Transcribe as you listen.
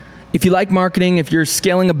If you like marketing, if you're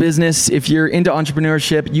scaling a business, if you're into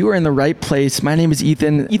entrepreneurship, you are in the right place. My name is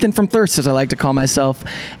Ethan from Thirst, as I like to call myself,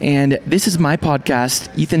 and this is my podcast,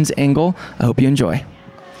 Ethan's Angle. I hope you enjoy.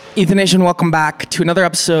 Ethan Nation, welcome back to another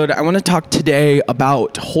episode. I want to talk today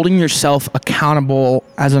about holding yourself accountable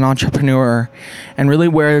as an entrepreneur and really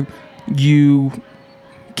where you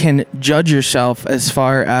can judge yourself as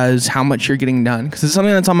far as how much you're getting done, because it's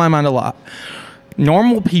something that's on my mind a lot.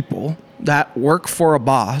 Normal people that work for a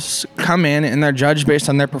boss come in and they're judged based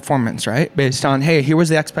on their performance, right? Based on, hey, here was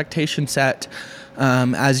the expectation set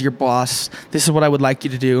as your boss. This is what I would like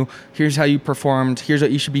you to do. Here's how you performed. Here's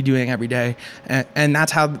what you should be doing every day. And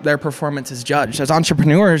that's how their performance is judged. As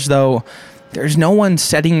entrepreneurs, though, there's no one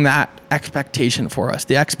setting that expectation for us.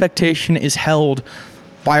 The expectation is held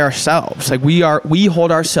by ourselves. Like we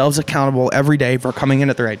hold ourselves accountable every day for coming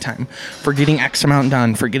in at the right time, for getting X amount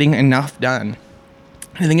done, for getting enough done.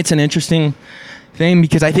 I think it's an interesting thing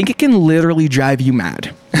because I think it can literally drive you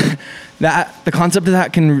mad. That the concept of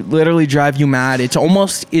that can literally drive you mad.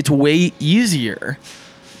 It's way easier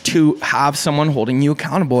to have someone holding you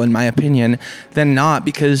accountable, in my opinion, than not,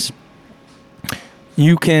 because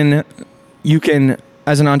you can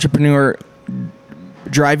as an entrepreneur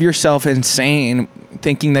drive yourself insane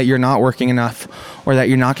thinking that you're not working enough, or that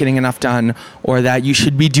you're not getting enough done, or that you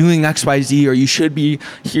should be doing X, Y, Z, or you should be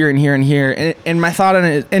here and here and here. And my thought on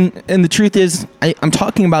it, and the truth is, I'm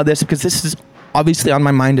talking about this because this is obviously on my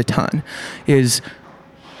mind a ton, is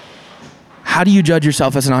how do you judge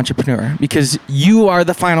yourself as an entrepreneur? Because you are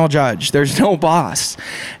the final judge. There's no boss.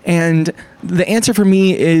 And the answer for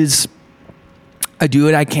me is I do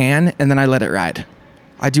what I can, and then I let it ride.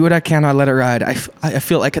 I do what I can, I let it ride. I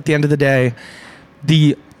feel like at the end of the day,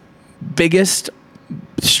 the biggest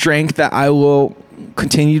strength that I will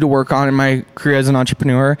continue to work on in my career as an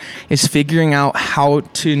entrepreneur is figuring out how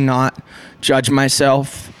to not judge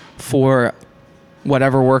myself for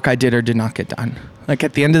whatever work I did or did not get done. Like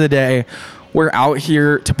at the end of the day, we're out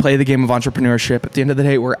here to play the game of entrepreneurship. At the end of the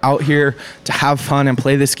day, we're out here to have fun and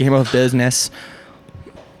play this game of business.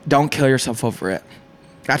 Don't kill yourself over it.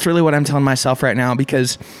 That's really what I'm telling myself right now,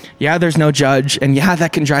 because yeah, there's no judge, and yeah,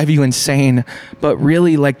 that can drive you insane, but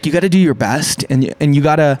really, like, you got to do your best, and you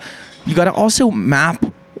got to also map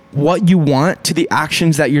what you want to the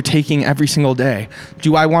actions that you're taking every single day.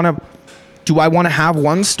 Do I want to have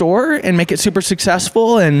one store and make it super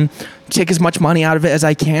successful and take as much money out of it as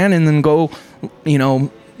I can and then go,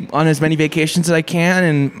 on as many vacations as I can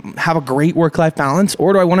and have a great work-life balance?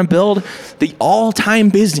 Or do I want to build the all-time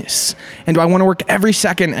business? And do I want to work every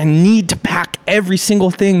second and need to pack every single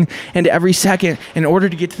thing into every second in order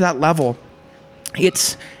to get to that level?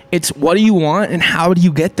 It's what do you want and how do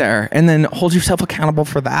you get there? And then hold yourself accountable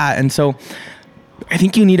for that. And so I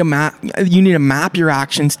think you need to map your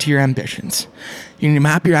actions to your ambitions. You need to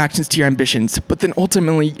map your actions to your ambitions. But then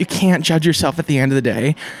ultimately, you can't judge yourself at the end of the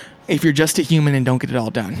day if you're just a human and don't get it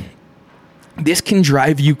all done. This can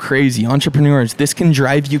drive you crazy. Entrepreneurs, this can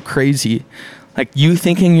drive you crazy. Like you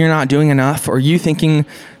thinking you're not doing enough, or you thinking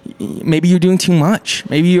maybe you're doing too much.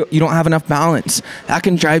 Maybe you don't have enough balance. That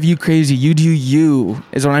can drive you crazy. You do you,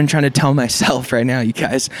 is what I'm trying to tell myself right now, you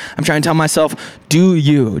guys. I'm trying to tell myself, do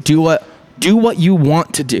you. Do what you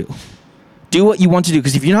want to do. Do what you want to do,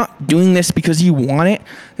 because if you're not doing this because you want it,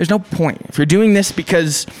 there's no point. If you're doing this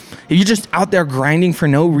because if you're just out there grinding for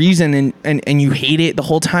no reason and you hate it the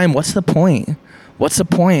whole time, what's the point? What's the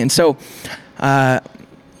point? And so as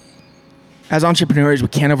entrepreneurs, we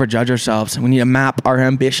can't overjudge ourselves. We need to map our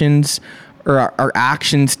ambitions or our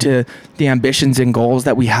actions to the ambitions and goals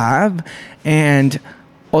that we have. And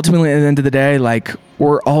ultimately, at the end of the day, like,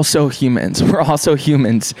 we're also humans. We're also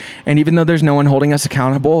humans. And even though there's no one holding us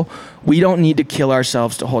accountable, we don't need to kill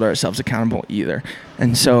ourselves to hold ourselves accountable either.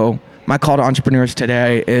 And so my call to entrepreneurs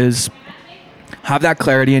today is have that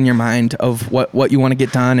clarity in your mind of what you want to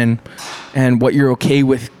get done and what you're okay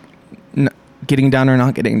with getting done or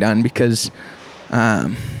not getting done, because at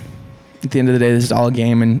the end of the day, this is all a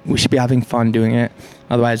game and we should be having fun doing it.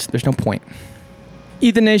 Otherwise, there's no point.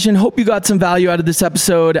 Ethan Nation, hope you got some value out of this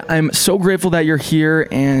episode. I'm so grateful that you're here,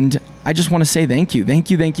 and I just want to say thank you. Thank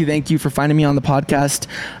you for finding me on the podcast.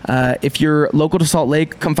 If you're local to Salt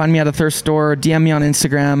Lake, come find me at a Thirst store. DM me on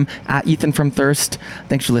Instagram at Ethan from Thirst.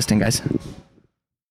 Thanks for listening, guys.